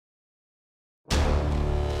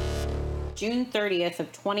June 30th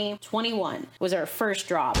of 2021 was our first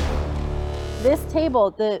drop. This table,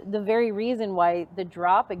 the very reason why the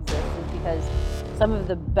drop exists is because some of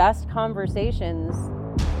the best conversations,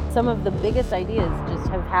 some of the biggest ideas just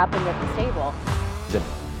have happened at this table. The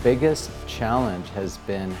biggest challenge has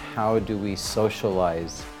been, how do we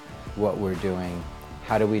socialize what we're doing?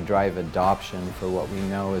 How do we drive adoption for what we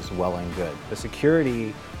know is well and good? The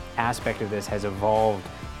security aspect of this has evolved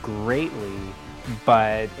greatly,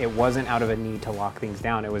 but it wasn't out of a need to lock things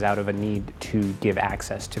down. It was out of a need to give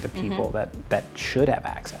access to the people that should have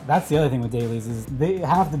access. That's the other thing with dailies, is they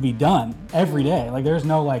have to be done every day. Like, there's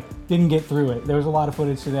no didn't get through it. There was a lot of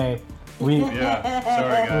footage today. Sorry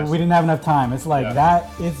guys. We didn't have enough time. It's that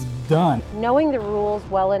it's done. Knowing the rules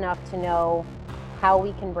well enough to know how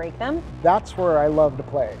we can break them. That's where I love to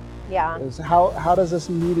play. Yeah. Is how does this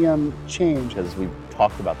medium change? Because we've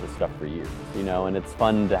talked about this stuff for years, and it's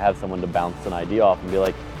fun to have someone to bounce an idea off and be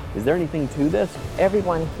like, is there anything to this?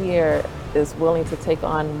 Everyone here is willing to take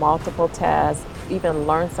on multiple tasks, even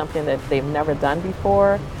learn something that they've never done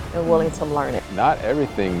before, and willing to learn it. Not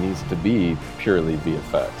everything needs to be purely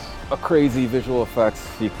VFX. A crazy visual effects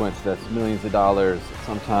sequence that's millions of dollars,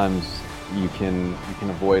 sometimes you can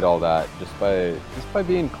avoid all that just by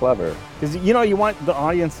being clever. Because you want the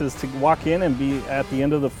audiences to walk in and be at the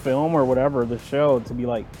end of the film or whatever, the show, to be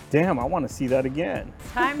like, damn, I want to see that again.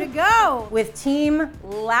 Time to go with Team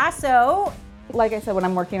Lasso. Like I said, when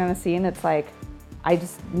I'm working on a scene, it's like, I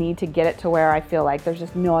just need to get it to where I feel like there's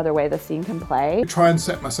just no other way the scene can play. I try and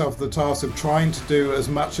set myself the task of trying to do as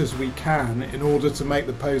much as we can in order to make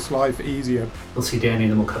the post life easier. We'll see Danny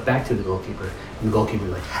and then we'll cut back to the goalkeeper, and the goalkeeper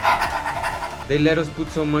will be like, They let us put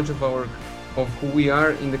so much of who we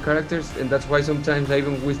are in the characters, and that's why sometimes I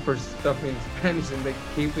even whisper stuff in Spanish and they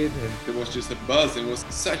keep it. And it was just a buzz. It was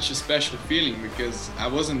such a special feeling because I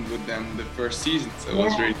wasn't with them the first season, so it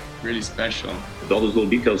was really, really special. All those little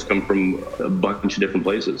details come from a bunch of different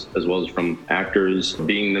places, as well as from actors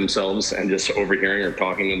being themselves and just overhearing or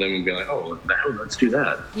talking with them and being like, oh, let's do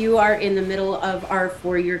that. You are in the middle of our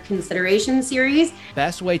 4-year consideration series.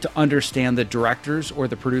 Best way to understand the director's or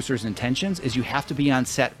the producer's intentions is you have to be on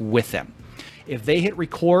set with them. If they hit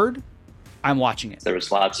record, I'm watching it. There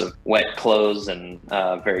was lots of wet clothes and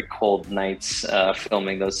very cold nights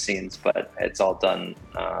filming those scenes, but it's all done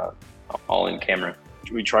all in camera.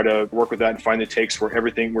 We try to work with that and find the takes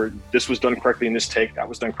where this was done correctly in this take, that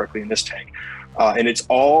was done correctly in this take. And it's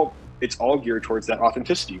all geared towards that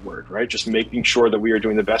authenticity word, right? Just making sure that we are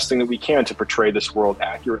doing the best thing that we can to portray this world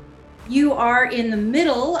accurately. You are in the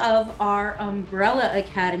middle of our Umbrella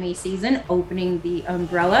Academy season, opening the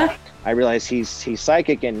Umbrella. I realized he's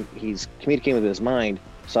psychic and he's communicating with his mind.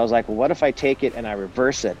 So I was like, well, what if I take it and I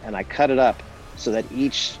reverse it and I cut it up so that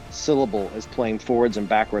each syllable is playing forwards and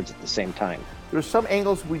backwards at the same time? There's some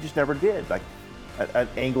angles we just never did, like an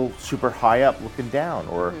angle super high up looking down,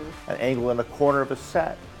 or an angle in the corner of a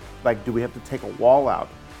set. Like, do we have to take a wall out?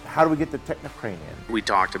 How do we get the Technocrane in? We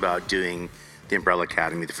talked about doing the Umbrella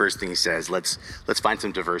Academy. The first thing he says, let's find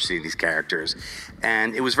some diversity in these characters.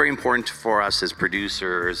 And it was very important for us as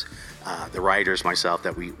producers, the writers, myself,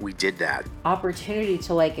 that we did that. Opportunity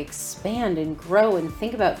to expand and grow and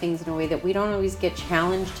think about things in a way that we don't always get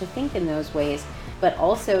challenged to think in those ways, but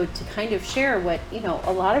also to kind of share what,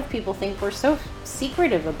 a lot of people think we're so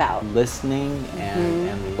secretive about. Listening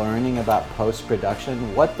and learning about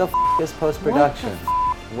post-production. What the is post-production?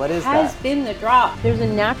 What is that? Has been the drop. There's a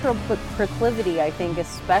natural proclivity, I think,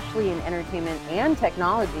 especially in entertainment and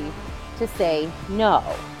technology, to say no,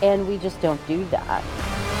 and we just don't do that.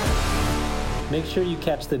 Make sure you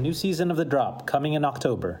catch the new season of The Drop coming in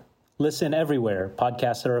October. Listen everywhere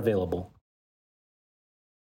podcasts are available.